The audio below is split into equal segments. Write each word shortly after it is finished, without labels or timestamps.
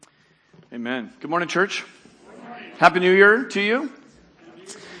Amen. Good morning, church. Good morning. Happy New Year to you.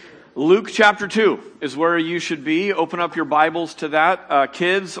 Luke chapter 2 is where you should be. Open up your Bibles to that.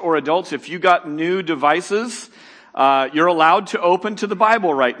 Kids or adults, if you got new devices, you're allowed to open to the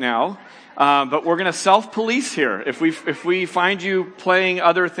Bible right now. But we're going to self-police here. If we find you playing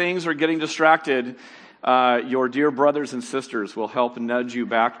other things or getting distracted, your dear brothers and sisters will help nudge you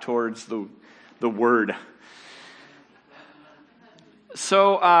back towards the Word.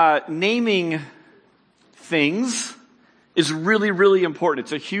 So, naming things is really, really important.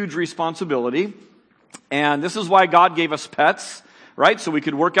 It's a huge responsibility. And this is why God gave us pets, right? So we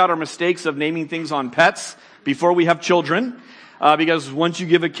could work out our mistakes of naming things on pets before we have children. Because once you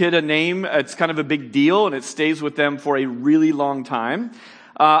give a kid a name, it's kind of a big deal and it stays with them for a really long time.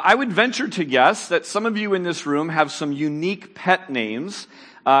 I would venture to guess that some of you in this room have some unique pet names,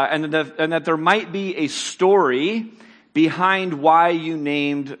 and that there might be a story behind why you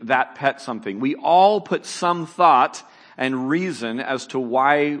named that pet something. We all put some thought and reason as to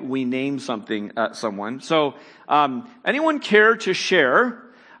why we name something someone. So, anyone care to share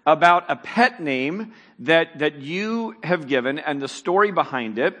about a pet name that you have given and the story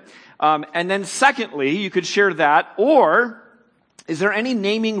behind it? And then secondly, you could share that, or is there any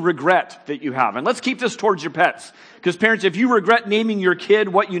naming regret that you have? And let's keep this towards your pets. Because parents, if you regret naming your kid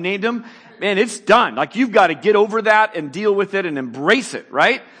what you named him, man, it's done. Like, you've got to get over that and deal with it and embrace it,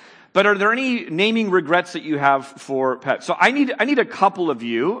 right? But are there any naming regrets that you have for pets? So I need a couple of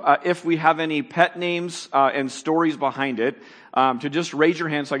you, if we have any pet names and stories behind it, to just raise your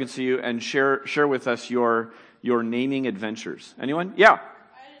hand so I can see you and share with us your naming adventures. Anyone? Yeah. I had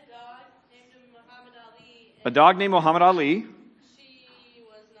a dog named Muhammad Ali. A dog named Muhammad Ali. She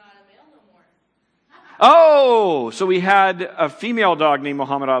was not a male no more. Oh, so we had a female dog named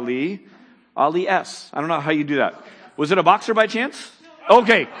Muhammad Ali. Ali S. I don't know how you do that. Was it a boxer by chance?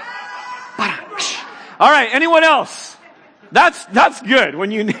 Okay. All right, anyone else? That's good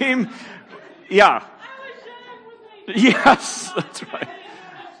when you name, yeah. Yes, that's right.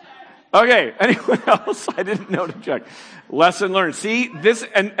 Okay, anyone else? I didn't know to check. Lesson learned. See, this,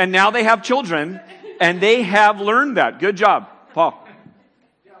 and now they have children, and they have learned that. Good job, Paul.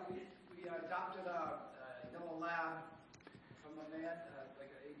 Yeah, we adopted a yellow lab from a man, like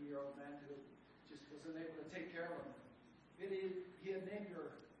an 80-year-old man who just wasn't able to take care of him. He had named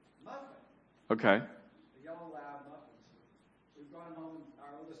her Muffin. Okay. The yellow lab Muffin. So we brought him home.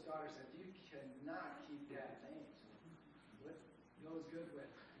 Our oldest daughter said, "You cannot keep that name. So what goes good with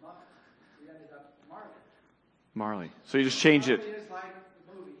Muffin?" We ended up Marley. Marley. So you just changed it. Marley is like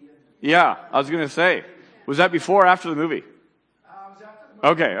the movie. Yeah, I was going to say. Was that before or after the movie? It was after the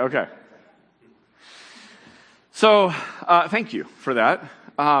movie. Okay. So, thank you for that.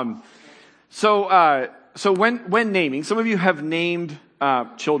 So when naming, some of you have named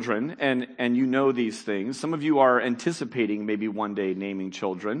children, and you know these things. Some of you are anticipating maybe one day naming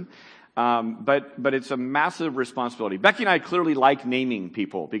children. But it's a massive responsibility. Becky and I clearly like naming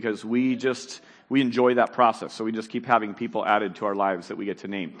people because we enjoy that process. So we just keep having people added to our lives that we get to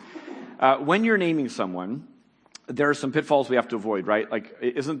name. When you're naming someone, there are some pitfalls we have to avoid, right? Like,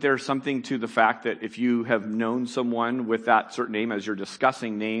 isn't there something to the fact that if you have known someone with that certain name as you're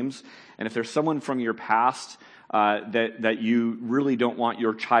discussing names, and if there's someone from your past that you really don't want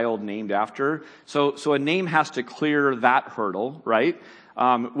your child named after, so a name has to clear that hurdle, right?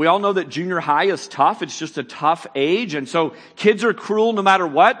 We all know that junior high is tough. It's just a tough age, and so kids are cruel no matter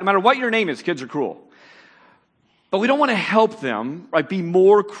what. No matter what your name is, kids are cruel. But we don't want to help them, right, be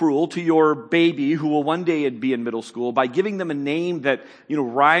more cruel to your baby who will one day be in middle school by giving them a name that,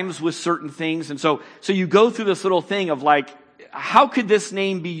 rhymes with certain things. And so you go through this little thing of like, how could this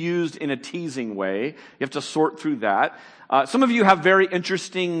name be used in a teasing way? You have to sort through that. Some of you have very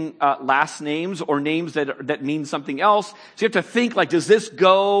interesting last names or names that mean something else. So you have to think, like, does this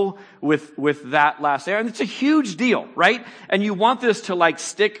go with that last name? And it's a huge deal, right? And you want this to like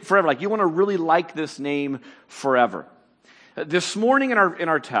stick forever. Like, you want to really like this name forever. This morning in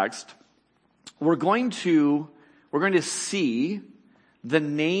our text, we're going to see the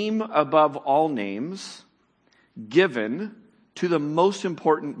name above all names given to the most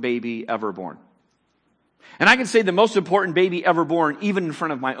important baby ever born. And I can say the most important baby ever born even in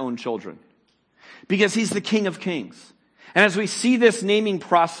front of my own children. Because he's the King of Kings. And as we see this naming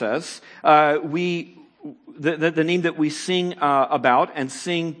process, the name that we sing about and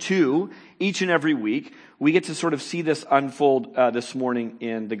sing to each and every week, we get to sort of see this unfold this morning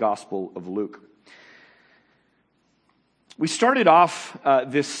in the Gospel of Luke. We started off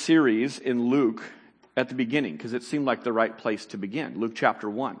this series in Luke at the beginning because it seemed like the right place to begin, Luke chapter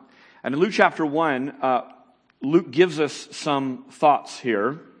 1. And in Luke chapter 1, Luke gives us some thoughts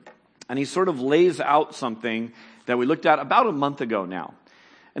here And he sort of lays out something that we looked at about a month ago now.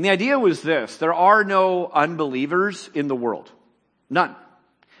 And the idea was this: there are no unbelievers in the world. None.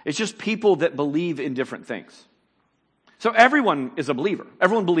 It's just people that believe in different things. So everyone is a believer.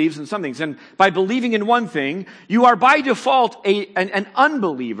 Everyone believes in some things. And by believing in one thing, you are by default an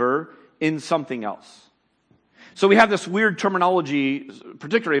unbeliever in something else. So we have this weird terminology,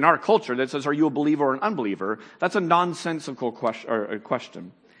 particularly in our culture, that says, are you a believer or an unbeliever? That's a nonsensical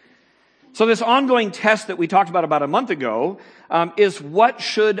question. So this ongoing test that we talked about a month ago is, what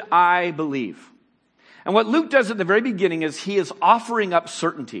should I believe? And what Luke does at the very beginning is he is offering up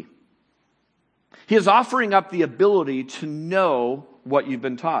certainty. He is offering up the ability to know what you've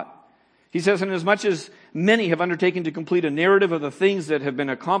been taught. He says, inasmuch as many have undertaken to complete a narrative of the things that have been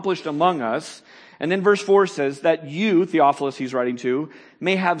accomplished among us. And then verse 4 says that you, Theophilus he's writing to,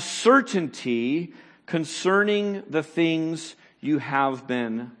 may have certainty concerning the things you have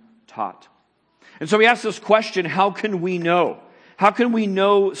been taught. And so we ask this question, how can we know? How can we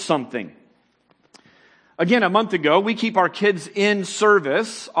know something? Again, a month ago, we keep our kids in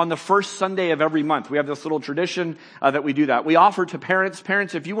service on the first Sunday of every month. We have this little tradition that we do that. We offer to parents,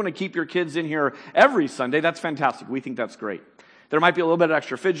 if you want to keep your kids in here every Sunday, that's fantastic. We think that's great. There might be a little bit of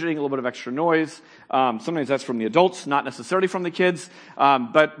extra fidgeting, a little bit of extra noise. Sometimes that's from the adults, not necessarily from the kids.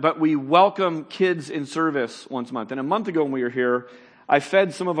 But we welcome kids in service once a month. And a month ago when we were here, I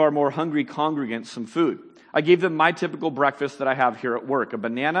fed some of our more hungry congregants some food. I gave them my typical breakfast that I have here at work: a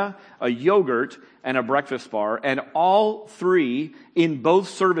banana, a yogurt, and a breakfast bar. And all three, in both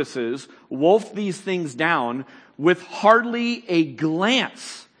services, wolfed these things down with hardly a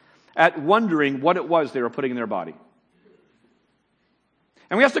glance at wondering what it was they were putting in their body.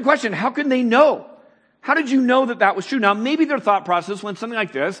 And we asked the question, how can they know? How did you know that that was true? Now, maybe their thought process went something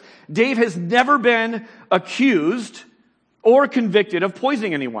like this: Dave has never been accused or convicted of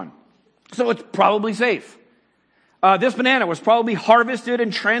poisoning anyone, so it's probably safe. This banana was probably harvested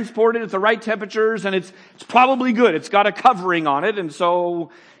and transported at the right temperatures, and it's probably good. It's got a covering on it, and so,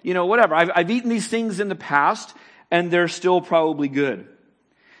 whatever. I've eaten these things in the past, and they're still probably good.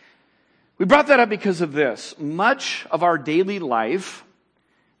 We brought that up because of this. Much of our daily life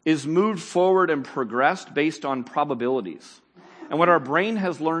is moved forward and progressed based on probabilities. And what our brain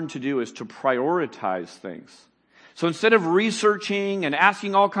has learned to do is to prioritize things. So instead of researching and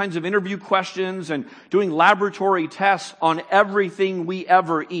asking all kinds of interview questions and doing laboratory tests on everything we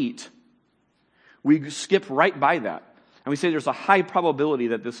ever eat, we skip right by that. And we say there's a high probability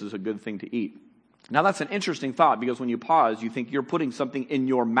that this is a good thing to eat. Now that's an interesting thought, because when you pause, you think you're putting something in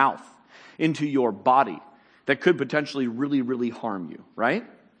your mouth, into your body, that could potentially really, really harm you, right?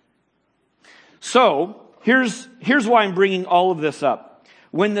 So here's why I'm bringing all of this up.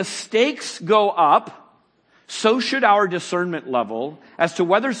 When the stakes go up, so should our discernment level as to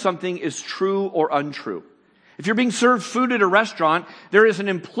whether something is true or untrue. If you're being served food at a restaurant, there is an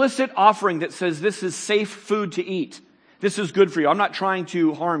implicit offering that says this is safe food to eat. This is good for you. I'm not trying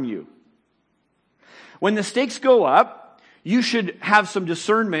to harm you. When the stakes go up, you should have some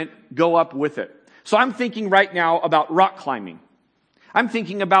discernment go up with it. So I'm thinking right now about rock climbing. I'm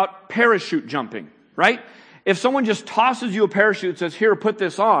thinking about parachute jumping, right? If someone just tosses you a parachute and says, here, put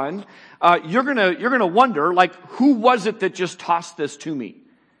this on, you're gonna wonder, who was it that just tossed this to me?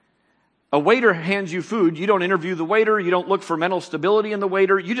 A waiter hands you food. You don't interview the waiter. You don't look for mental stability in the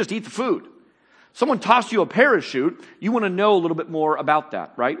waiter. You just eat the food. Someone tossed you a parachute. You want to know a little bit more about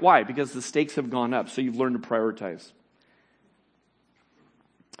that, right? Why? Because the stakes have gone up, so you've learned to prioritize.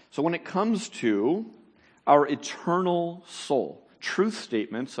 So when it comes to our eternal soul, truth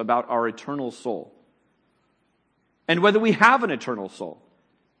statements about our eternal soul, and whether we have an eternal soul,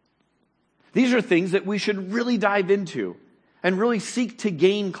 these are things that we should really dive into and really seek to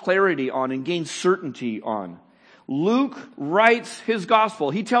gain clarity on and gain certainty on. Luke writes his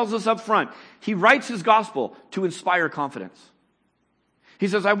gospel. He tells us up front, he writes his gospel to inspire confidence. He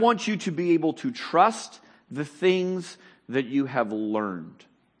says, I want you to be able to trust the things that you have learned.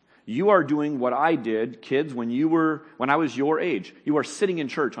 You are doing what I did, kids, when I was your age. You are sitting in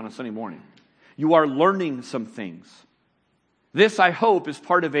church on a Sunday morning. You are learning some things. This, I hope, is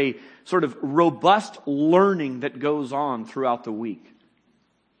part of a sort of robust learning that goes on throughout the week.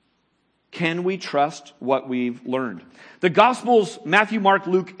 Can we trust what we've learned? The Gospels, Matthew, Mark,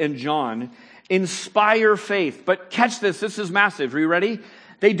 Luke, and John, inspire faith. But catch this is massive. Are you ready?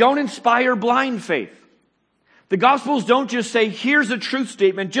 They don't inspire blind faith. The Gospels don't just say, here's a truth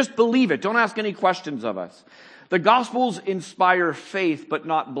statement, just believe it. Don't ask any questions of us. The Gospels inspire faith, but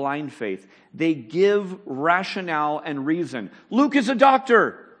not blind faith. They give rationale and reason. Luke is a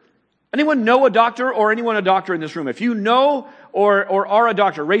doctor. Anyone know a doctor or anyone a doctor in this room? If you know or are a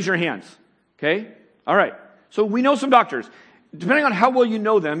doctor? Raise your hands. Okay? All right. So we know some doctors. Depending on how well you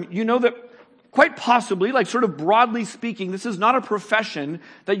know them, you know that quite possibly, like sort of broadly speaking, this is not a profession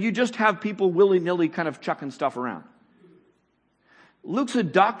that you just have people willy-nilly kind of chucking stuff around. Luke's a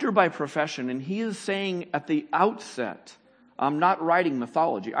doctor by profession, and he is saying at the outset, I'm not writing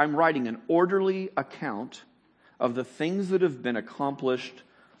mythology. I'm writing an orderly account of the things that have been accomplished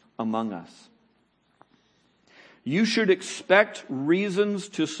among us. You should expect reasons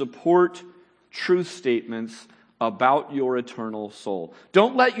to support truth statements about your eternal soul.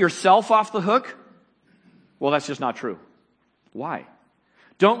 Don't let yourself off the hook. Well, that's just not true. Why?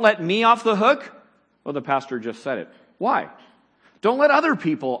 Don't let me off the hook. Well, the pastor just said it. Why? Don't let other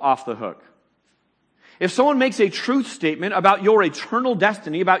people off the hook. If someone makes a truth statement about your eternal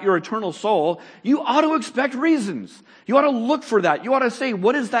destiny, about your eternal soul, you ought to expect reasons. You ought to look for that. You ought to say,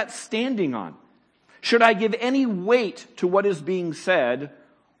 what is that standing on? Should I give any weight to what is being said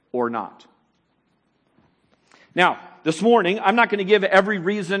or not? Now, this morning, I'm not going to give every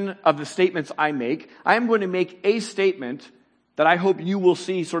reason of the statements I make. I am going to make a statement that I hope you will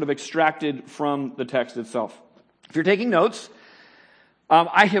see sort of extracted from the text itself. If you're taking notes,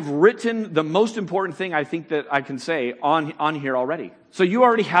 I have written the most important thing I think that I can say on here already. So you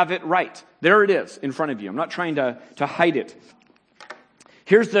already have it right. There it is in front of you. I'm not trying to hide it.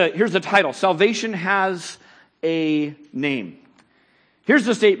 Here's the title. Salvation has a name. Here's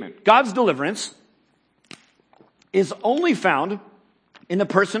the statement. God's deliverance is only found in the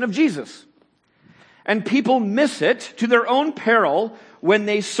person of Jesus. And people miss it to their own peril when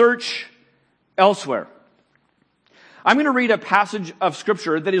they search elsewhere. I'm going to read a passage of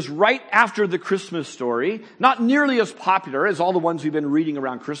Scripture that is right after the Christmas story, not nearly as popular as all the ones we've been reading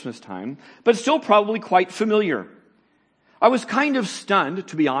around Christmas time, but still probably quite familiar. I was kind of stunned,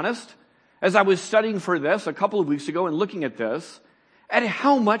 to be honest, as I was studying for this a couple of weeks ago and looking at this, at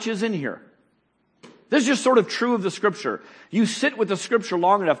how much is in here. This is just sort of true of the Scripture. You sit with the Scripture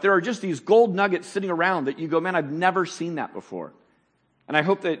long enough, there are just these gold nuggets sitting around that you go, man, I've never seen that before. And I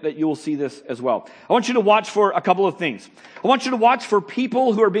hope that you will see this as well. I want you to watch for a couple of things. I want you to watch for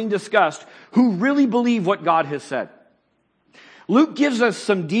people who are being discussed who really believe what God has said. Luke gives us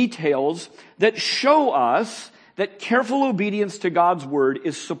some details that show us that careful obedience to God's word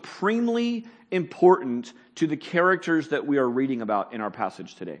is supremely important to the characters that we are reading about in our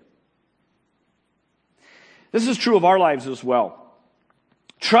passage today. This is true of our lives as well.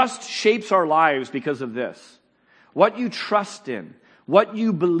 Trust shapes our lives because of this. What you trust in, what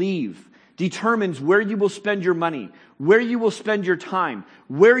you believe, determines where you will spend your money, where you will spend your time,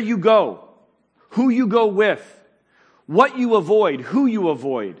 where you go, who you go with, what you avoid, who you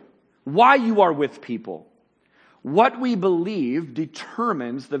avoid, why you are with people. What we believe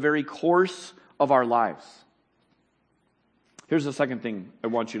determines the very course of our lives. Here's the second thing I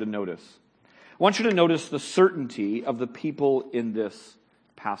want you to notice. I want you to notice the certainty of the people in this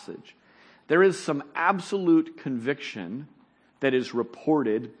passage. There is some absolute conviction that is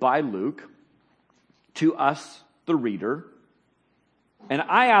reported by Luke to us, the reader. And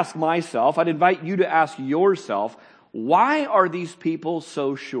I ask myself, I'd invite you to ask yourself, why are these people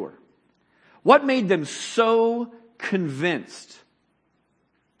so sure? What made them so convinced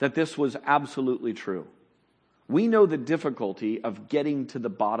that this was absolutely true? We know the difficulty of getting to the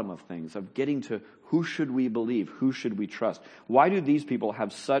bottom of things, of getting to who should we believe, who should we trust. Why do these people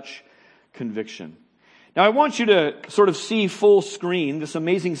have such conviction? Now I want you to sort of see full screen this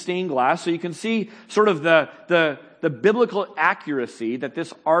amazing stained glass so you can see sort of the biblical accuracy that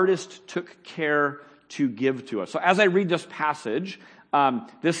this artist took care to give to us. So as I read this passage,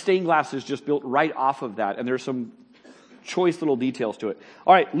 this stained glass is just built right off of that, and there's some choice little details to it.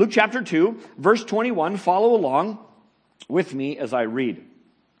 All right, Luke chapter 2, verse 21. Follow along with me as I read.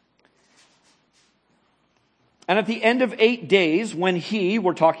 And at the end of 8 days, when he,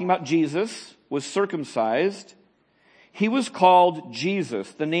 we're talking about Jesus, was circumcised, he was called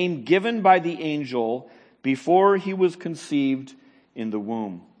Jesus, the name given by the angel before he was conceived in the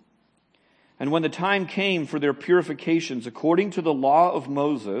womb. And when the time came for their purifications according to the law of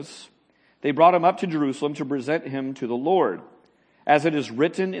Moses, they brought him up to Jerusalem to present him to the Lord. As it is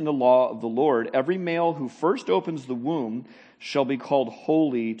written in the law of the Lord, every male who first opens the womb shall be called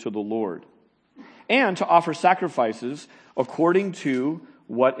holy to the Lord. And to offer sacrifices according to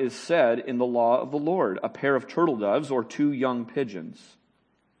what is said in the law of the Lord, a pair of turtle doves or 2 young pigeons.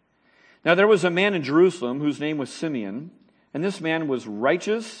 Now there was a man in Jerusalem whose name was Simeon, and this man was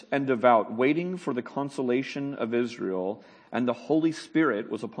righteous and devout, waiting for the consolation of Israel, and the Holy Spirit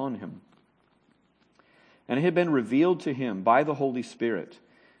was upon him. And it had been revealed to him by the Holy Spirit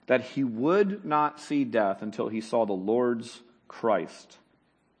that he would not see death until he saw the Lord's Christ.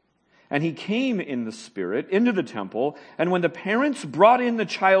 And he came in the Spirit into the temple, and when the parents brought in the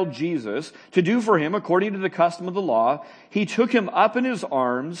child Jesus to do for him according to the custom of the law, he took him up in his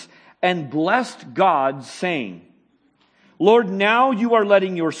arms and blessed God, saying, Lord, now you are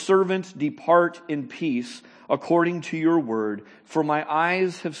letting your servant depart in peace according to your word, for my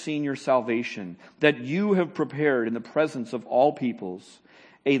eyes have seen your salvation, that you have prepared in the presence of all peoples,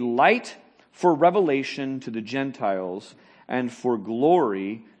 a light for revelation to the Gentiles and for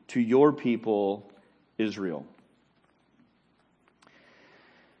glory to your people, Israel.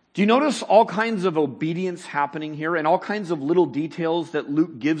 Do you notice all kinds of obedience happening here and all kinds of little details that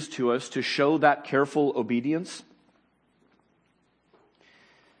Luke gives to us to show that careful obedience?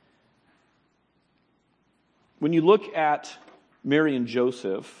 When you look at Mary and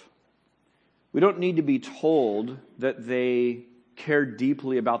Joseph, we don't need to be told that they care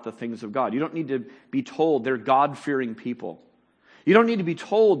deeply about the things of God. You don't need to be told they're God-fearing people. You don't need to be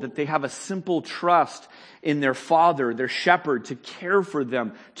told that they have a simple trust in their father, their shepherd, to care for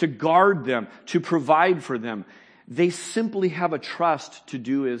them, to guard them, to provide for them. They simply have a trust to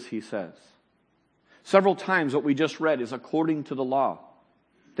do as he says. Several times what we just read is according to the law.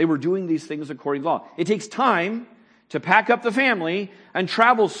 They were doing these things according to law. It takes time to pack up the family and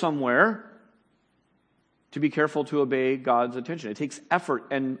travel somewhere to be careful to obey God's attention. It takes effort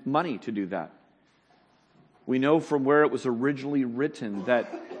and money to do that. We know from where it was originally written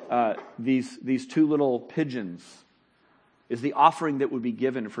that these two little pigeons is the offering that would be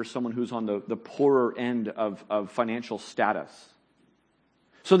given for someone who's on the poorer end of financial status.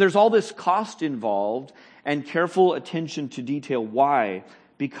 So there's all this cost involved and careful attention to detail. Why?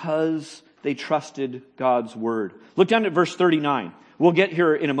 Because they trusted God's word. Look down at verse 39. We'll get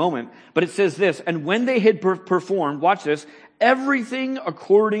here in a moment. But it says this, and when they had performed, watch this, everything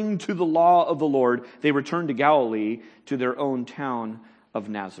according to the law of the Lord, they returned to Galilee, to their own town of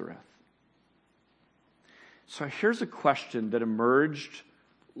Nazareth. So here's a question that emerged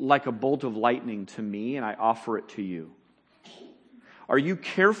like a bolt of lightning to me, and I offer it to you. Are you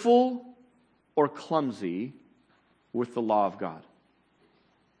careful or clumsy with the law of God?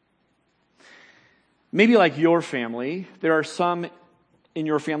 Maybe like your family, there are some in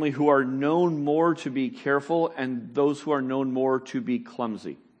your family who are known more to be careful and those who are known more to be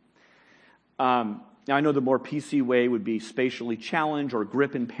clumsy. Now, I know the more PC way would be spatially challenged or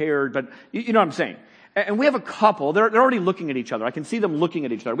grip impaired, but you know what I'm saying. And we have a couple, they're already looking at each other. I can see them looking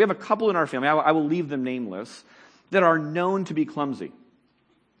at each other. We have a couple in our family, I will leave them nameless, that are known to be clumsy.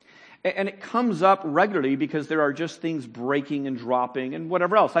 And it comes up regularly because there are just things breaking and dropping and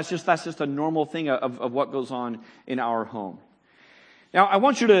whatever else. That's just a normal thing of what goes on in our home. Now, I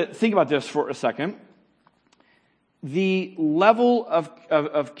want you to think about this for a second. The level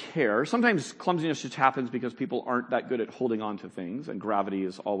of care, sometimes clumsiness just happens because people aren't that good at holding on to things, and gravity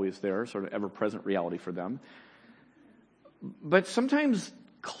is always there, sort of ever-present reality for them. But sometimes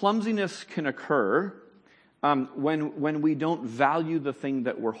clumsiness can occur when we don't value the thing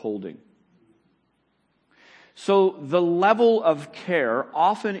that we're holding. So the level of care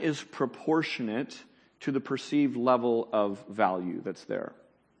often is proportionate to the perceived level of value that's there.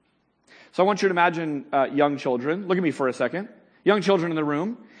 So I want you to imagine young children. Look at me for a second. Young children in the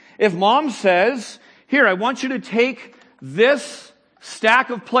room. If mom says, here, I want you to take this stack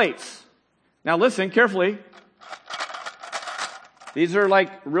of plates. Now listen carefully. These are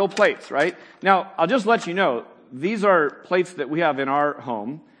like real plates, right? Now, I'll just let you know, these are plates that we have in our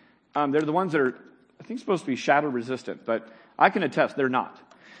home. They're the ones that are, I think, supposed to be shatter resistant, but I can attest they're not.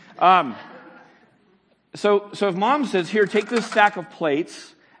 So if mom says, here, take this stack of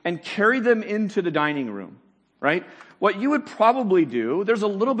plates and carry them into the dining room, right? What you would probably do, there's a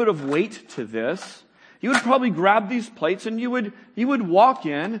little bit of weight to this. You would probably grab these plates and you would walk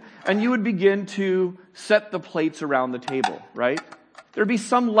in and you would begin to set the plates around the table, right? There'd be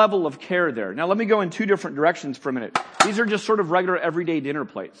some level of care there. Now let me go in two different directions for a minute. These are just sort of regular everyday dinner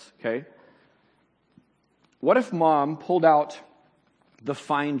plates, okay? What if mom pulled out the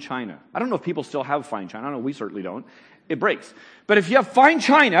fine china? I don't know if people still have fine china. I don't know, we certainly don't. It breaks. But if you have fine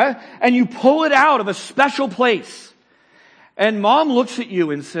china and you pull it out of a special place, and mom looks at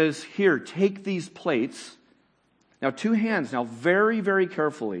you and says, here, take these plates. Now, two hands, now very, very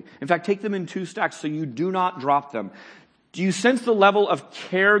carefully. In fact, take them in two stacks so you do not drop them. Do you sense the level of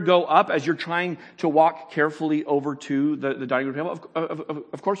care go up as you're trying to walk carefully over to the dining room table?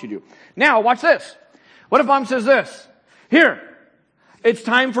 Of course you do. Now, watch this. What if mom says this? Here, it's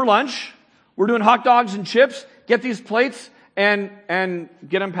time for lunch. We're doing hot dogs and chips. Get these plates and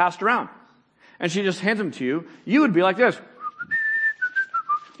get them passed around. And she just hands them to you. You would be like this.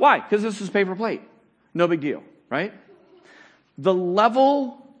 Why? Because this is paper plate. No big deal, right? the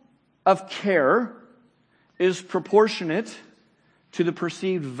level of care is proportionate to the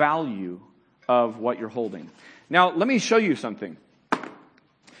perceived value of what you're holding. Now, let me show you something.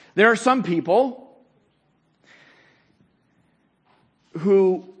 There are some people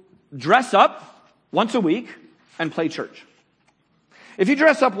who dress up once a week and play church. If you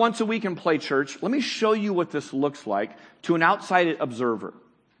dress up once a week and play church, let me show you what this looks like to an outside observer.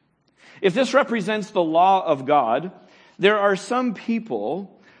 If this represents the law of God, there are some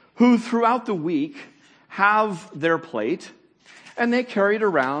people who throughout the week have their plate and they carry it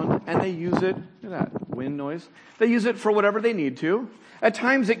around and they use it, look at that wind noise, they use it for whatever they need to. At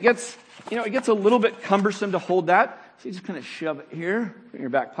times it gets a little bit cumbersome to hold that, so you just kind of shove it here in your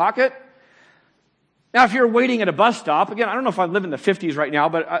back pocket. Now, if you're waiting at a bus stop, again, I don't know if I live in the 50s right now,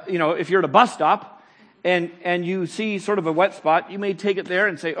 but if you're at a bus stop and you see sort of a wet spot, you may take it there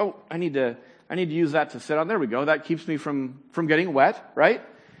and say, "Oh, I need to use that to sit on. There we go. That keeps me from getting wet," right?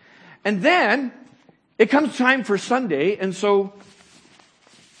 And then it comes time for Sunday, and so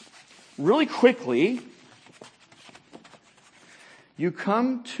really quickly you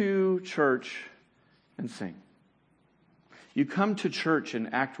come to church and sing. You come to church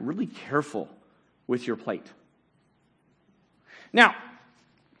and act really careful with your plate. Now,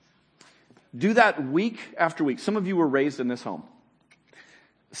 do that week after week. Some of you were raised in this home.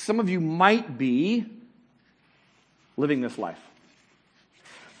 Some of you might be living this life.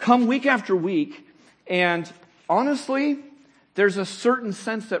 Come week after week, and honestly, there's a certain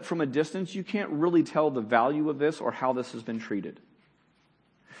sense that from a distance, you can't really tell the value of this or how this has been treated.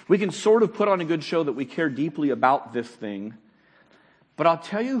 We can sort of put on a good show that we care deeply about this thing, but I'll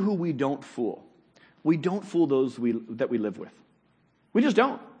tell you who we don't fool. We don't fool those that we live with. We just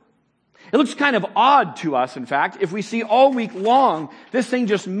don't. It looks kind of odd to us, in fact, if we see all week long this thing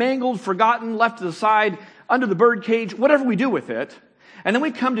just mangled, forgotten, left to the side, under the bird cage, whatever we do with it. And then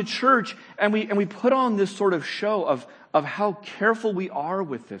we come to church and we put on this sort of show of how careful we are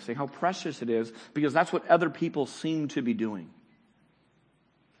with this thing, how precious it is, because that's what other people seem to be doing.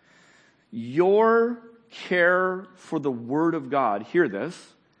 Your care for the Word of God, hear this,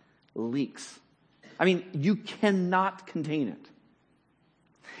 leaks. I mean, you cannot contain it.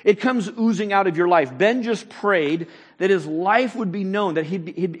 It comes oozing out of your life. Ben just prayed that his life would be known, that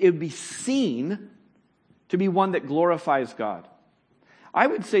it would be seen to be one that glorifies God. I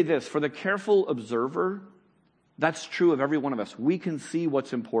would say this, for the careful observer, that's true of every one of us. We can see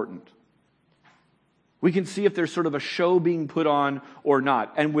what's important. We can see if there's sort of a show being put on or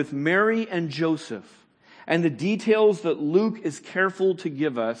not. And with Mary and Joseph, and the details that Luke is careful to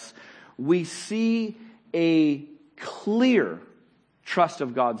give us, we see a clear trust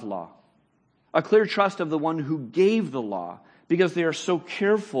of God's law. A clear trust of the one who gave the law, because they are so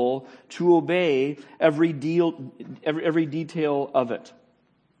careful to obey every detail of it.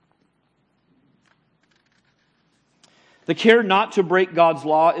 The care not to break God's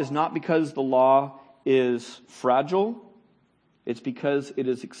law is not because the law is fragile. It's because it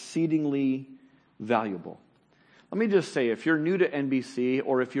is exceedingly valuable. Let me just say, if you're new to NBC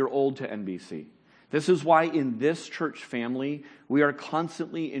or if you're old to NBC, this is why in this church family, we are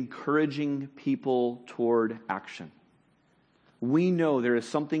constantly encouraging people toward action. We know there is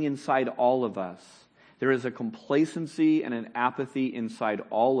something inside all of us. There is a complacency and an apathy inside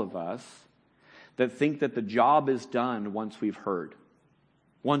all of us that think that the job is done once we've heard,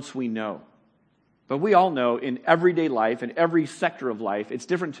 once we know. But we all know in everyday life, in every sector of life, it's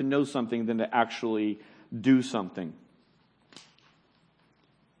different to know something than to actually do something.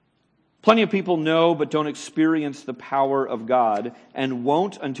 Plenty of people know but don't experience the power of God and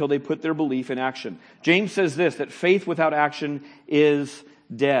won't until they put their belief in action. James says this, that faith without action is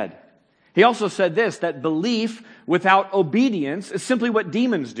dead. He also said this, that belief without obedience is simply what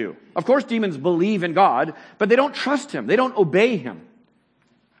demons do. Of course, demons believe in God, but they don't trust Him. They don't obey Him.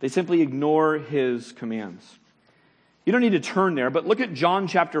 They simply ignore His commands. You don't need to turn there, but look at John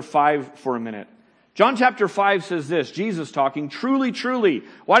chapter 5 for a minute. John chapter 5 says this, Jesus talking, truly, truly.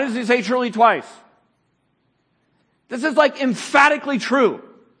 Why does He say truly twice? This is like emphatically true.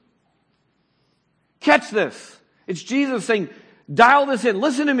 Catch this. It's Jesus saying, dial this in.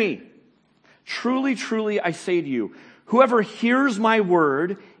 Listen to me. Truly, truly, I say to you, whoever hears my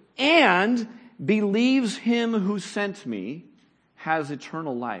word and believes Him who sent me has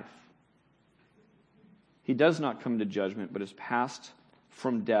eternal life. He does not come to judgment, but is passed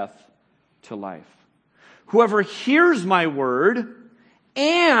from death to life. Whoever hears my word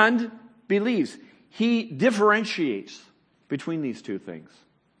and believes. He differentiates between these two things.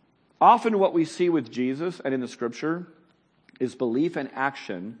 Often what we see with Jesus and in the Scripture is belief and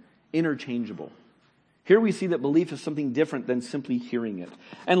action interchangeable. Here we see that belief is something different than simply hearing it.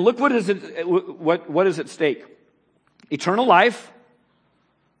 And look what is at stake. Eternal life,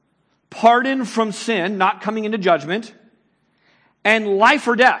 pardon from sin, not coming into judgment, and life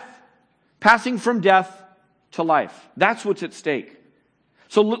or death, passing from death to life. That's what's at stake.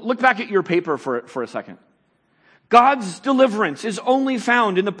 So look back at your paper for a second. God's deliverance is only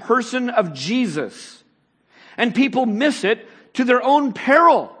found in the person of Jesus. And people miss it to their own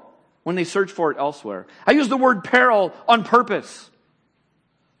peril when they search for it elsewhere. I use the word peril on purpose.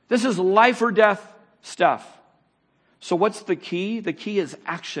 This is life or death stuff. So what's the key? The key is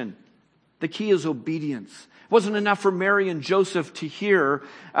action. The key is obedience. It wasn't enough for Mary and Joseph to hear,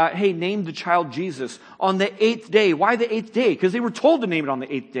 hey, name the child Jesus on the 8th day. Why the 8th day? Because they were told to name it on the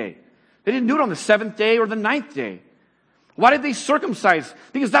 8th day. They didn't do it on the 7th day or the 9th day. Why did they circumcise?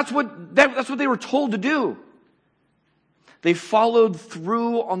 Because that's what they were told to do. They followed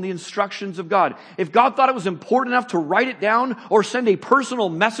through on the instructions of God. If God thought it was important enough to write it down or send a personal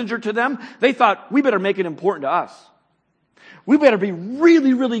messenger to them, they thought, we better make it important to us. We better be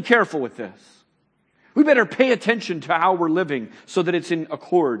really, really careful with this. We better pay attention to how we're living so that it's in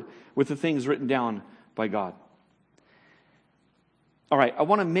accord with the things written down by God. All right, I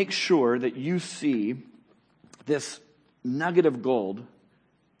want to make sure that you see this nugget of gold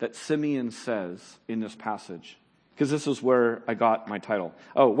that Simeon says in this passage, because this is where I got my title.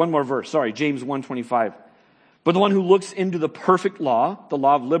 Oh, one more verse. Sorry, James 1:25. But the one who looks into the perfect law, the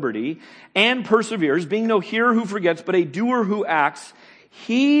law of liberty, and perseveres, being no hearer who forgets, but a doer who acts,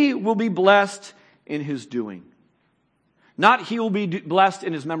 he will be blessed in his doing. Not he will be blessed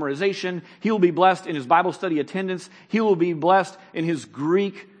in his memorization. He will be blessed in his Bible study attendance. He will be blessed in his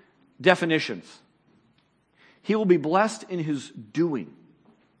Greek definitions. He will be blessed in his doing.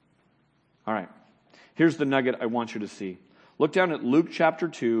 All right. Here's the nugget I want you to see. Look down at Luke chapter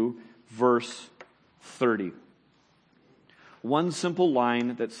 2, verse 30. One simple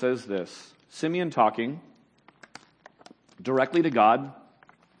line that says this. Simeon talking directly to God.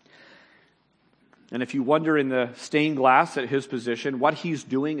 And if you wonder in the stained glass at his position, what he's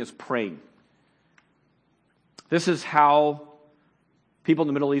doing is praying. This is how people in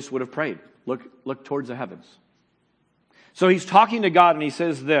the Middle East would have prayed. Look towards the heavens. So he's talking to God and he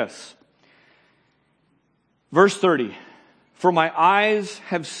says this. Verse 30. For my eyes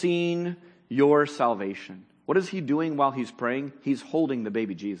have seen your salvation. What is he doing while he's praying? He's holding the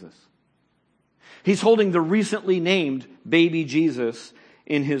baby Jesus. He's holding the recently named baby Jesus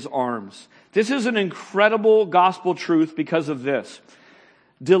in his arms. This is an incredible gospel truth because of this.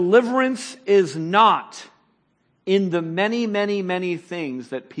 Deliverance is not in the many, many, many things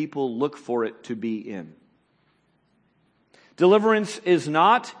that people look for it to be in. Deliverance is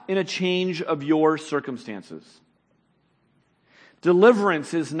not in a change of your circumstances.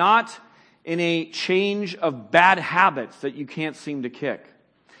 Deliverance is not in a change of bad habits that you can't seem to kick.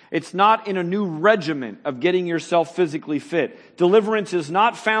 It's not in a new regimen of getting yourself physically fit. Deliverance is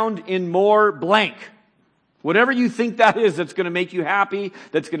not found in more blank. Whatever you think that is that's going to make you happy,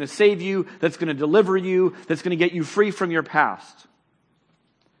 that's going to save you, that's going to deliver you, that's going to get you free from your past.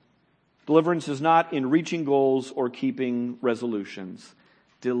 Deliverance is not in reaching goals or keeping resolutions.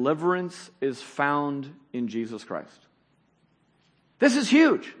 Deliverance is found in Jesus Christ. This is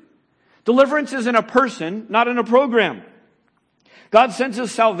huge. Deliverance is in a person, not in a program. God sends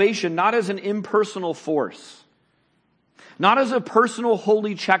us salvation not as an impersonal force, not as a personal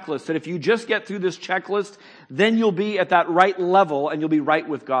holy checklist that if you just get through this checklist, then you'll be at that right level and you'll be right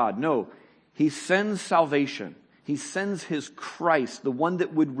with God. No, He sends salvation. He sends His Christ, the one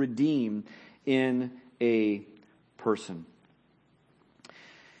that would redeem, in a person.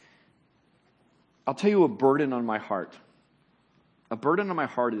 I'll tell you a burden on my heart. A burden on my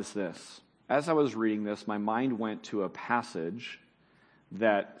heart is this. As I was reading this, my mind went to a passage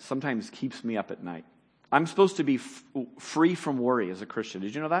that sometimes keeps me up at night. I'm supposed to be free from worry as a Christian.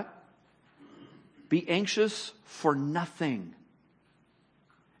 Did you know that? Be anxious for nothing.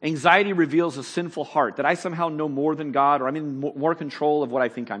 Anxiety reveals a sinful heart, that I somehow know more than God, or I'm in more control of what I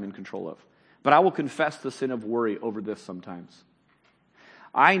think I'm in control of. But I will confess the sin of worry over this sometimes.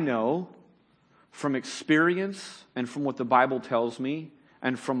 I know from experience and from what the Bible tells me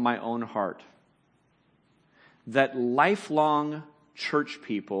and from my own heart that lifelong church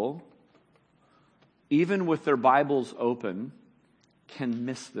people, even with their Bibles open, can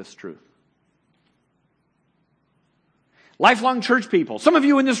miss this truth. Lifelong church people. Some of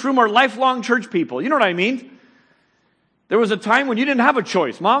you in this room are lifelong church people. You know what I mean? There was a time when you didn't have a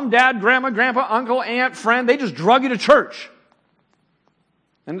choice. Mom, dad, grandma, grandpa, uncle, aunt, friend, they just drug you to church.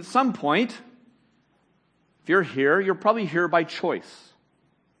 And at some point, if you're here, you're probably here by choice.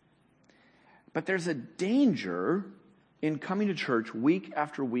 But there's a danger in coming to church week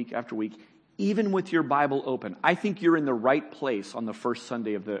after week after week, even with your Bible open. I think you're in the right place on the first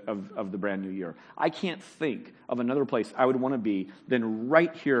Sunday of the brand new year. I can't think of another place I would want to be than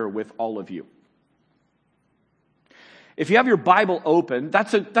right here with all of you. If you have your Bible open,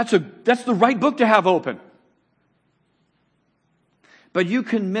 that's the right book to have open. But you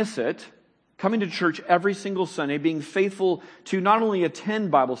can miss it coming to church every single Sunday, being faithful to not only attend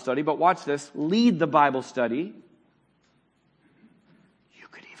Bible study, but watch this, lead the Bible study. You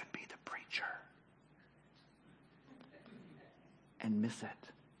could even be the preacher and miss it.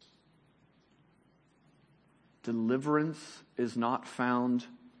 Deliverance is not found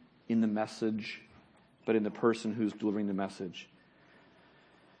in the message, but in the person who's delivering the message.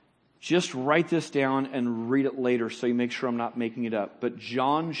 Just write this down and read it later so you make sure I'm not making it up. But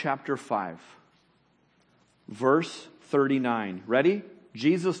John chapter 5, verse 39. Ready?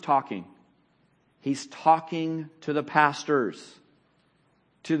 Jesus talking. He's talking to the pastors,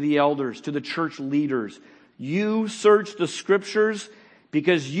 to the elders, to the church leaders. You search the scriptures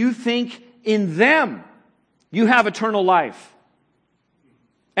because you think in them you have eternal life.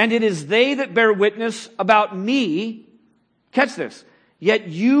 And it is they that bear witness about me. Catch this. Yet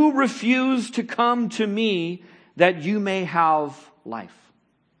you refuse to come to me that you may have life.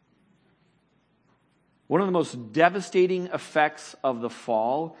 One of the most devastating effects of the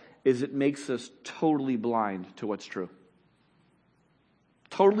fall is it makes us totally blind to what's true.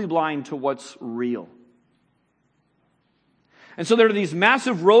 Totally blind to what's real. And so there are these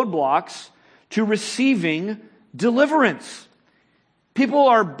massive roadblocks to receiving deliverance. People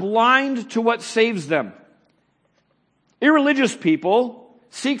are blind to what saves them. Irreligious people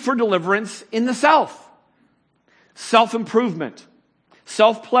seek for deliverance in the self. Self-improvement,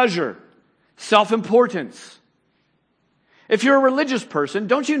 self-pleasure, self-importance. If you're a religious person,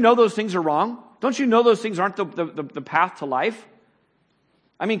 don't you know those things are wrong? Don't you know those things aren't the path to life?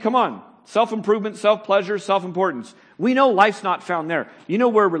 I mean, come on. Self-improvement, self-pleasure, self-importance. We know life's not found there. You know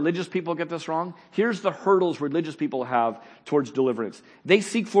where religious people get this wrong? Here's the hurdles religious people have towards deliverance. They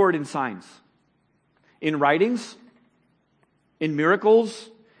seek for it in signs, in writings, in miracles,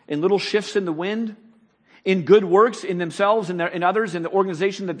 in little shifts in the wind, in good works in themselves and in others, in the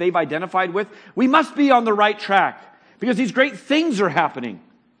organization that they've identified with. We must be on the right track because these great things are happening.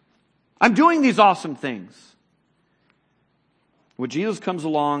 I'm doing these awesome things. What Jesus comes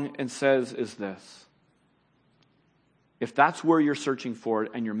along and says is this. If that's where you're searching for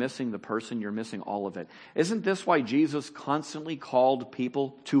it and you're missing the person, you're missing all of it. Isn't this why Jesus constantly called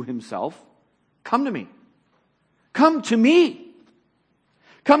people to himself? Come to me. Come to me.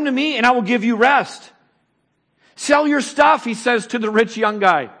 Come to me and I will give you rest. Sell your stuff, he says to the rich young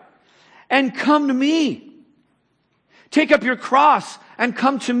guy, and come to me. Take up your cross and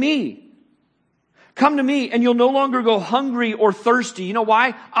come to me. Come to me and you'll no longer go hungry or thirsty. You know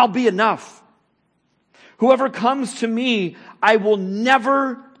why? I'll be enough. Whoever comes to me, I will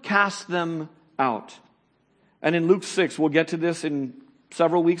never cast them out. And in Luke 6, we'll get to this in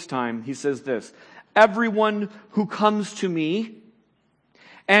several weeks' time, he says this. Everyone who comes to me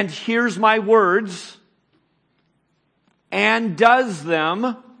and hears my words and does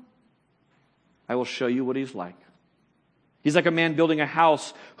them, I will show you what he's like. He's like a man building a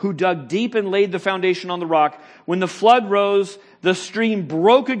house who dug deep and laid the foundation on the rock. When the flood rose, the stream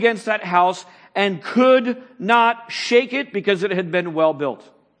broke against that house and could not shake it because it had been well built.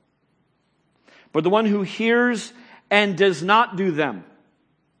 But the one who hears and does not do them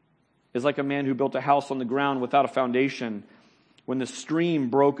is like a man who built a house on the ground without a foundation. When the stream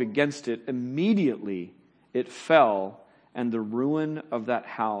broke against it, immediately it fell, and the ruin of that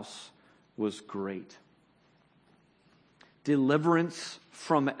house was great. Deliverance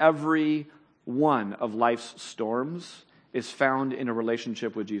from every one of life's storms is found in a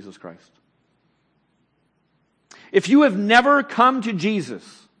relationship with Jesus Christ. If you have never come to Jesus,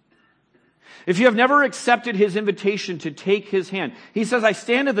 if you have never accepted his invitation to take his hand, he says, I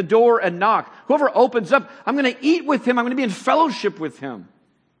stand at the door and knock. Whoever opens up, I'm going to eat with him. I'm going to be in fellowship with him.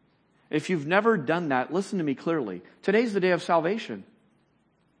 If you've never done that, listen to me clearly. Today's the day of salvation.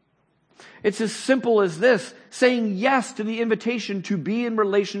 It's as simple as this, saying yes to the invitation to be in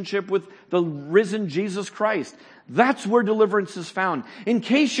relationship with the risen Jesus Christ. That's where deliverance is found. In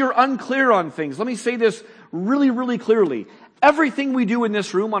case you're unclear on things, let me say this really, really clearly. Everything we do in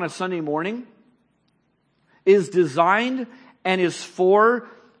this room on a Sunday morning is designed and is for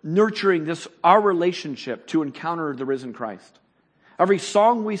nurturing our relationship to encounter the risen Christ. Every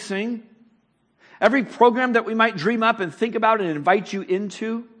song we sing, every program that we might dream up and think about and invite you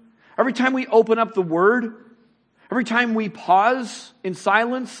into, every time we open up the Word, every time we pause in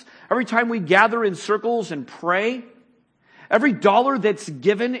silence, every time we gather in circles and pray, every dollar that's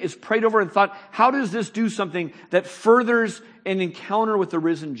given is prayed over and thought, how does this do something that furthers an encounter with the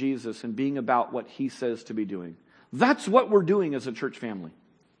risen Jesus and being about what he says to be doing? That's what we're doing as a church family.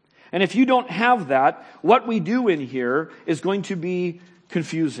 And if you don't have that, what we do in here is going to be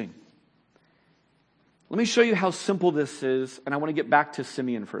confusing. Let me show you how simple this is, and I want to get back to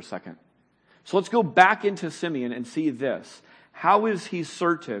Simeon for a second. So let's go back into Simeon and see this. How is he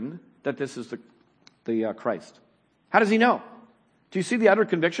certain that this is the Christ? How does he know? Do you see the utter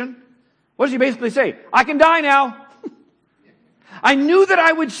conviction? What does he basically say? I can die now. I knew that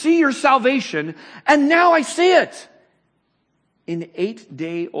I would see your salvation, and now I see it in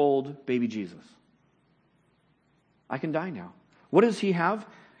 8-day-old baby Jesus. I can die now. What does he have?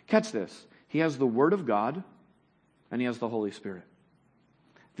 Catch this. He has the Word of God, and he has the Holy Spirit.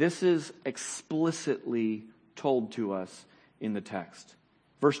 This is explicitly told to us in the text.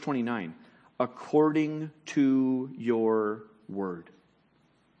 Verse 29, according to your word.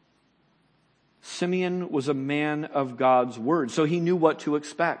 Simeon was a man of God's word, so he knew what to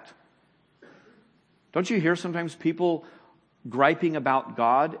expect. Don't you hear sometimes people griping about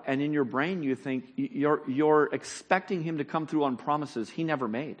God, and in your brain you think you're expecting him to come through on promises he never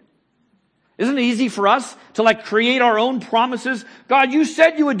made? Isn't it easy for us to create our own promises? God, you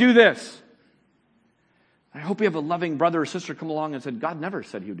said you would do this. I hope you have a loving brother or sister come along and said, God never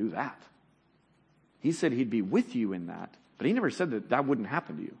said he would do that. He said he'd be with you in that, but he never said that wouldn't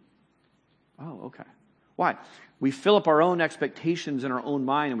happen to you. Oh, okay. Why? We fill up our own expectations in our own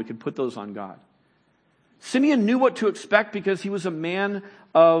mind and we can put those on God. Simeon knew what to expect because he was a man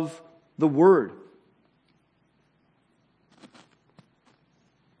of the Word.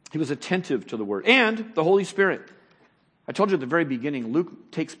 He was attentive to the Word and the Holy Spirit. I told you at the very beginning,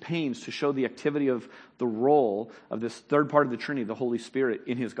 Luke takes pains to show the activity of the role of this third part of the Trinity, the Holy Spirit,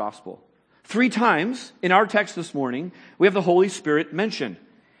 in his gospel. 3 times in our text this morning, we have the Holy Spirit mentioned.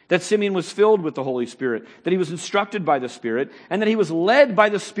 That Simeon was filled with the Holy Spirit, that he was instructed by the Spirit, and that he was led by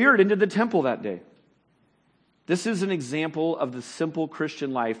the Spirit into the temple that day. This is an example of the simple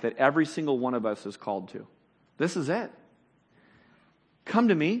Christian life that every single one of us is called to. This is it. Come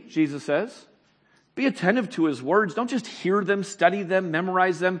to me, Jesus says. Be attentive to his words. Don't just hear them, study them,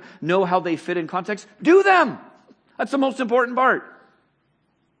 memorize them, know how they fit in context. Do them. That's the most important part.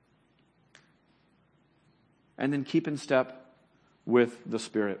 And then keep in step with the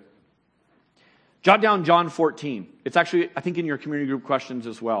Spirit. Jot down John 14. It's actually, I think, in your community group questions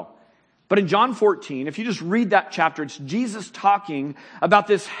as well. But in John 14, if you just read that chapter, it's Jesus talking about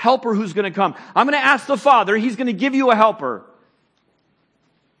this helper who's going to come. I'm going to ask the Father. He's going to give you a helper.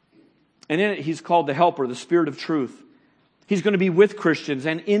 And in it, he's called the helper, the Spirit of truth. He's going to be with Christians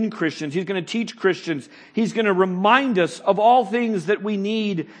and in Christians. He's going to teach Christians. He's going to remind us of all things that we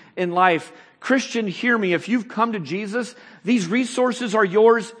need in life. Christian, hear me. If you've come to Jesus, these resources are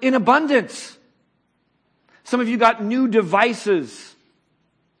yours in abundance. Some of you got new devices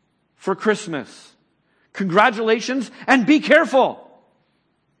for Christmas. Congratulations, and be careful.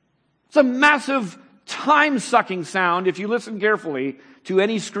 It's a massive time-sucking sound if you listen carefully to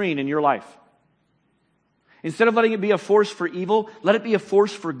any screen in your life. Instead of letting it be a force for evil, let it be a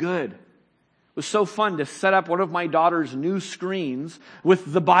force for good. It was so fun to set up one of my daughter's new screens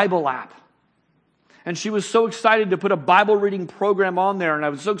with the Bible app. And she was so excited to put a Bible reading program on there. And I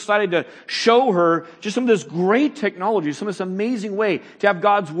was so excited to show her just some of this great technology, some of this amazing way to have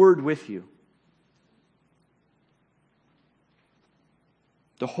God's Word with you.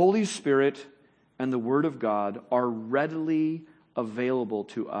 The Holy Spirit and the Word of God are readily available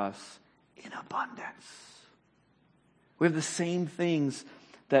to us in abundance. We have the same things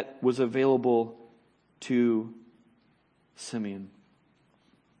that was available to Simeon.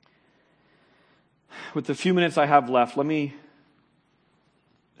 With the few minutes I have left, let me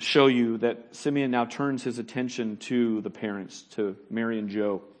show you that Simeon now turns his attention to the parents, to Mary and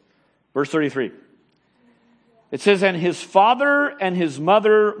Joe. Verse 33. It says, and his father and his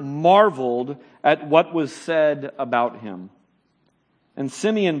mother marveled at what was said about him. And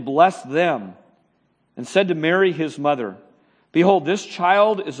Simeon blessed them and said to Mary his mother, behold, this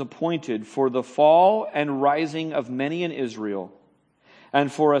child is appointed for the fall and rising of many in Israel,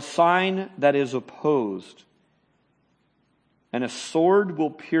 and for a sign that is opposed. And a sword will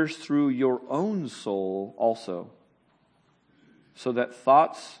pierce through your own soul also, so that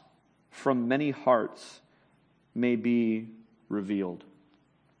thoughts from many hearts may be revealed.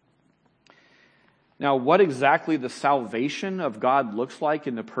 Now, what exactly the salvation of God looks like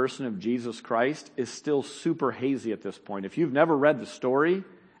in the person of Jesus Christ is still super hazy at this point. If you've never read the story,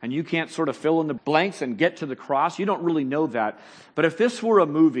 and you can't sort of fill in the blanks and get to the cross. You don't really know that. But if this were a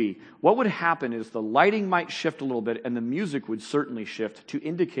movie, what would happen is the lighting might shift a little bit and the music would certainly shift to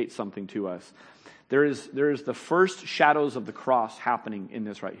indicate something to us. There is the first shadows of the cross happening in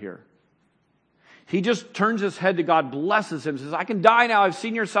this right here. He just turns his head to God, blesses him, says, I can die now, I've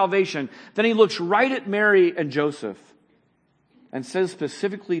seen your salvation. Then he looks right at Mary and Joseph and says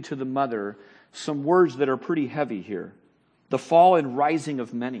specifically to the mother some words that are pretty heavy here. The fall and rising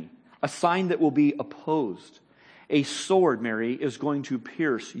of many, a sign that will be opposed. A sword, Mary, is going to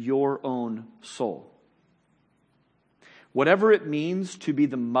pierce your own soul. Whatever it means to be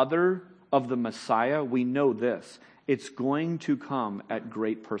the mother of the Messiah, we know this. It's going to come at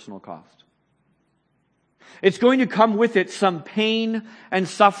great personal cost. It's going to come with it some pain and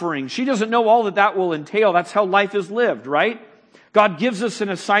suffering. She doesn't know all that will entail. That's how life is lived, right? God gives us an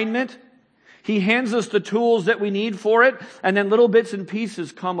assignment. He hands us the tools that we need for it, and then little bits and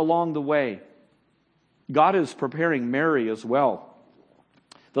pieces come along the way. God is preparing Mary as well.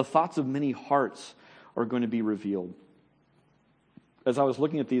 The thoughts of many hearts are going to be revealed. As I was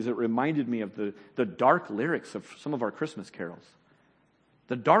looking at these, it reminded me of the dark lyrics of some of our Christmas carols.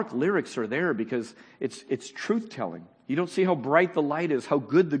 The dark lyrics are there because it's truth-telling. You don't see how bright the light is, how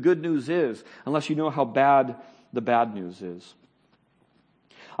good the good news is, unless you know how bad the bad news is.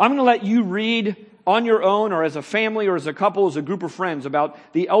 I'm going to let you read on your own or as a family or as a couple, as a group of friends about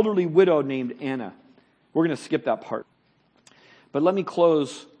the elderly widow named Anna. We're going to skip that part. But let me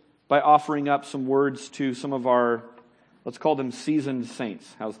close by offering up some words to some of our, let's call them seasoned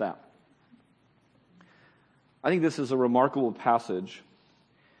saints. How's that? I think this is a remarkable passage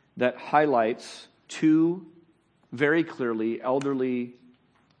that highlights two very clearly elderly,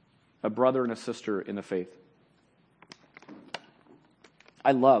 a brother and a sister in the faith.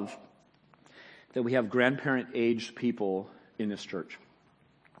 I love that we have grandparent-aged people in this church.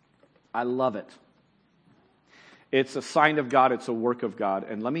 I love it. It's a sign of God. It's a work of God.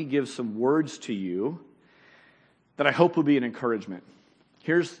 And let me give some words to you that I hope will be an encouragement.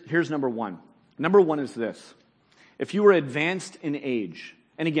 Here's number one. Number one is this. If you were advanced in age,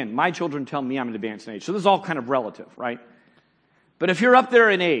 and again, my children tell me I'm advanced in age, so this is all kind of relative, right? But if you're up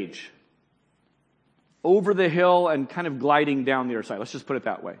there in age, over the hill and kind of gliding down the other side. Let's just put it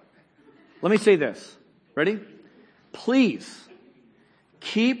that way. Let me say this. Ready? Please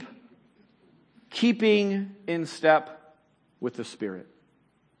keeping in step with the Spirit.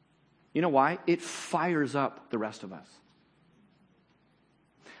 You know why? It fires up the rest of us.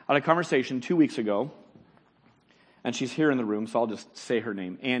 I had a conversation 2 weeks ago, and she's here in the room, so I'll just say her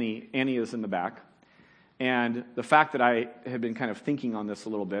name. Annie. Annie is in the back. And the fact that I had been kind of thinking on this a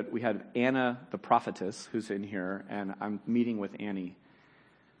little bit, we had Anna the prophetess who's in here, and I'm meeting with Annie.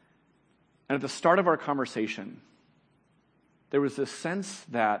 And at the start of our conversation, there was this sense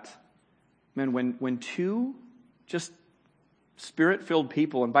that, man, when two just Spirit-filled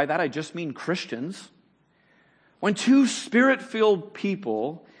people, and by that I just mean Christians, when two Spirit-filled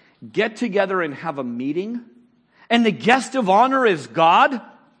people get together and have a meeting, and the guest of honor is God,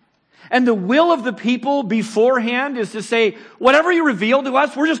 and the will of the people beforehand is to say, whatever you reveal to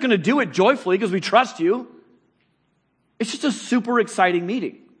us, we're just going to do it joyfully because we trust you. It's just a super exciting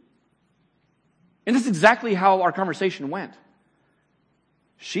meeting. And this is exactly how our conversation went.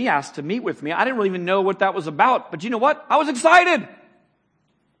 She asked to meet with me. I didn't really even know what that was about. But you know what? I was excited.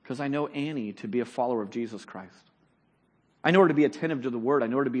 Because I know Annie to be a follower of Jesus Christ. I know her to be attentive to the Word. I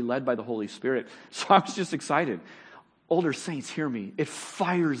know her to be led by the Holy Spirit. So I was just excited. Older saints, hear me. It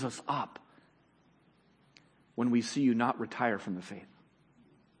fires us up when we see you not retire from the faith.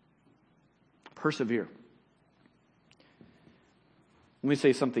 Persevere. Let me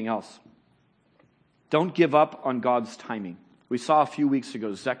say something else. Don't give up on God's timing. We saw a few weeks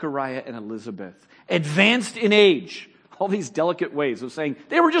ago Zechariah and Elizabeth, advanced in age, all these delicate ways of saying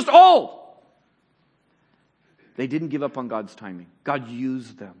they were just old. They didn't give up on God's timing. God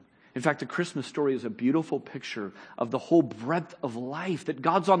used them. In fact, the Christmas story is a beautiful picture of the whole breadth of life, that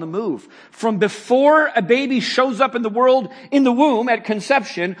God's on the move. From before a baby shows up in the world, in the womb at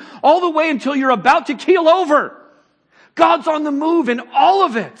conception, all the way until you're about to keel over. God's on the move in all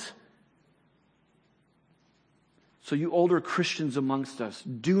of it. So you older Christians amongst us,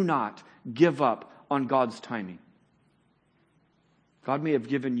 do not give up on God's timing. God may have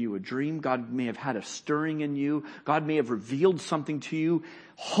given you a dream. God may have had a stirring in you. God may have revealed something to you.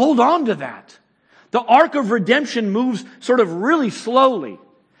 Hold on to that. The arc of redemption moves sort of really slowly.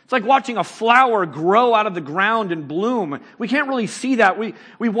 It's like watching a flower grow out of the ground and bloom. We can't really see that. We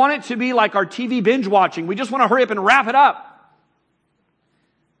want it to be like our TV binge watching. We just want to hurry up and wrap it up.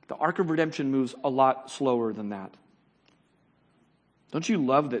 The arc of redemption moves a lot slower than that. Don't you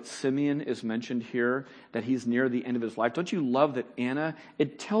love that Simeon is mentioned here, that he's near the end of his life? Don't you love that Anna,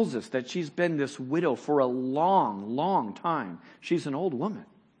 it tells us that she's been this widow for a long, long time. She's an old woman.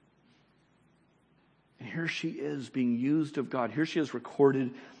 And here she is being used of God. Here she is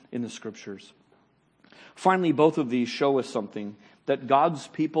recorded in the Scriptures. Finally, both of these show us something, that God's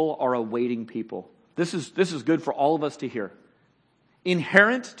people are a waiting people. This is good for all of us to hear.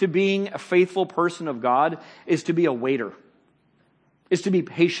 Inherent to being a faithful person of God is to be a waiter, is to be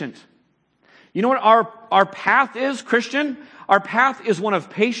patient. You know what our path is, Christian? Our path is one of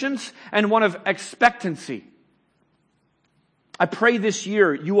patience and one of expectancy. I pray this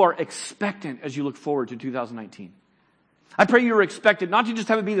year you are expectant as you look forward to 2019. I pray you're expected not to just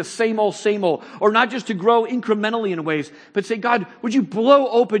have it be the same old, or not just to grow incrementally in ways, but say, God, would you blow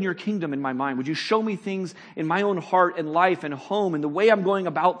open your kingdom in my mind? Would you show me things in my own heart and life and home and the way I'm going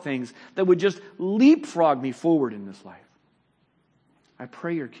about things that would just leapfrog me forward in this life? I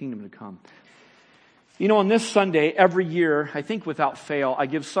pray your kingdom to come. You know, on this Sunday, every year, I think without fail, I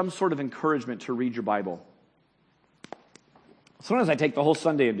give some sort of encouragement to read your Bible. Sometimes I take the whole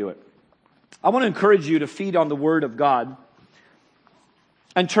Sunday and do it. I want to encourage you to feed on the Word of God.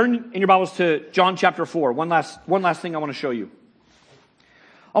 And turn in your Bibles to John chapter 4. One last thing I want to show you.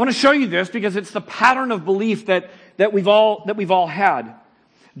 I want to show you this because it's the pattern of belief that we've all had.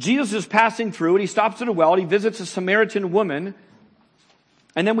 Jesus is passing through and he stops at a well and he visits a Samaritan woman.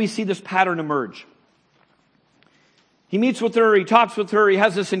 And then we see this pattern emerge. He meets with her, he talks with her, he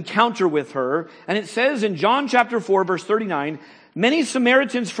has this encounter with her. And it says in John chapter 4, verse 39, many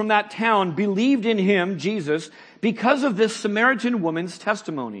Samaritans from that town believed in him, Jesus, because of this Samaritan woman's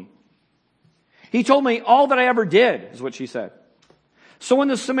testimony. He told me all that I ever did, is what she said. So when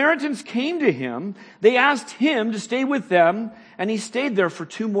the Samaritans came to him, they asked him to stay with them, and he stayed there for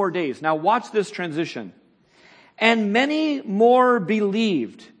 2 more days. Now watch this transition. And many more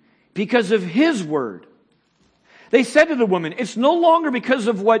believed because of his word. They said to the woman, it's no longer because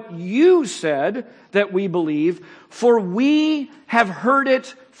of what you said that we believe, for we have heard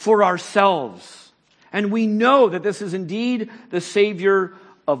it for ourselves. And we know that this is indeed the Savior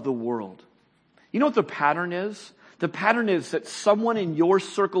of the world. You know what the pattern is? The pattern is that someone in your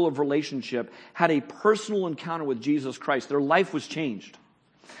circle of relationship had a personal encounter with Jesus Christ. Their life was changed.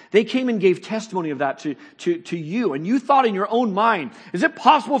 They came and gave testimony of that to you. And you thought in your own mind, is it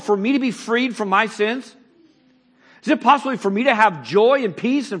possible for me to be freed from my sins? Is it possible for me to have joy and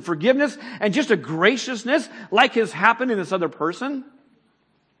peace and forgiveness and just a graciousness like has happened in this other person?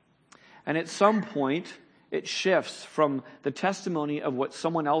 And at some point, it shifts from the testimony of what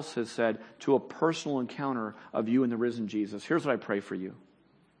someone else has said to a personal encounter of you and the risen Jesus. Here's what I pray for you.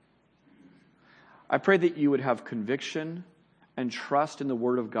 I pray that you would have conviction and trust in the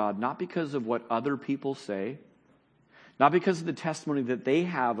Word of God, not because of what other people say, not because of the testimony that they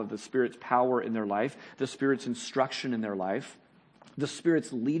have of the Spirit's power in their life, the Spirit's instruction in their life, the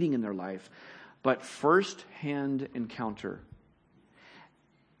Spirit's leading in their life, but first-hand encounter.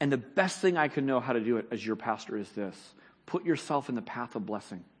 And the best thing I can know how to do it as your pastor is this. Put yourself in the path of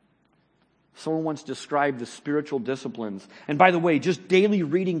blessing. Someone once described the spiritual disciplines. And by the way, just daily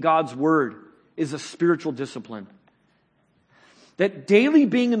reading God's Word is a spiritual discipline. That daily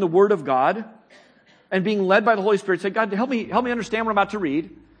being in the Word of God and being led by the Holy Spirit, say, God, help me understand what I'm about to read,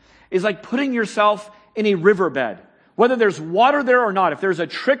 is like putting yourself in a riverbed. Whether there's water there or not, if there's a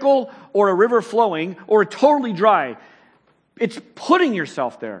trickle or a river flowing or totally dry, it's putting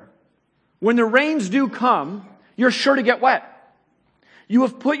yourself there. When the rains do come, you're sure to get wet. You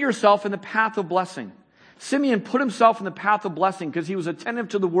have put yourself in the path of blessing. Simeon put himself in the path of blessing because he was attentive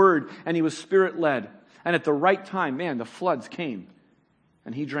to the Word and he was Spirit-led. And at the right time, man, the floods came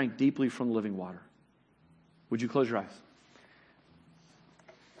and he drank deeply from the living water. Would you close your eyes?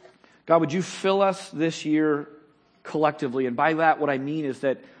 God, would you fill us this year collectively? And by that, what I mean is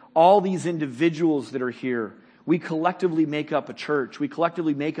that all these individuals that are here, we collectively make up a church. We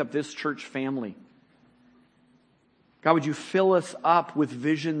collectively make up this church family. God, would you fill us up with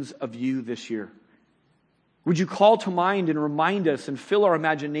visions of you this year? Would you call to mind and remind us and fill our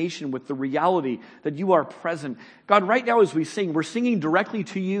imagination with the reality that you are present? God, right now as we sing, we're singing directly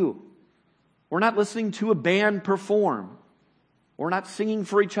to you. We're not listening to a band perform. We're not singing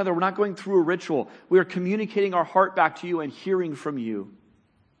for each other. We're not going through a ritual. We are communicating our heart back to you and hearing from you.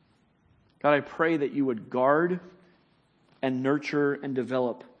 God, I pray that you would guard and nurture and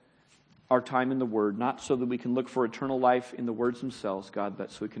develop our time in the Word, not so that we can look for eternal life in the words themselves, God,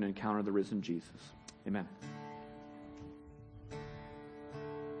 but so we can encounter the risen Jesus. Amen.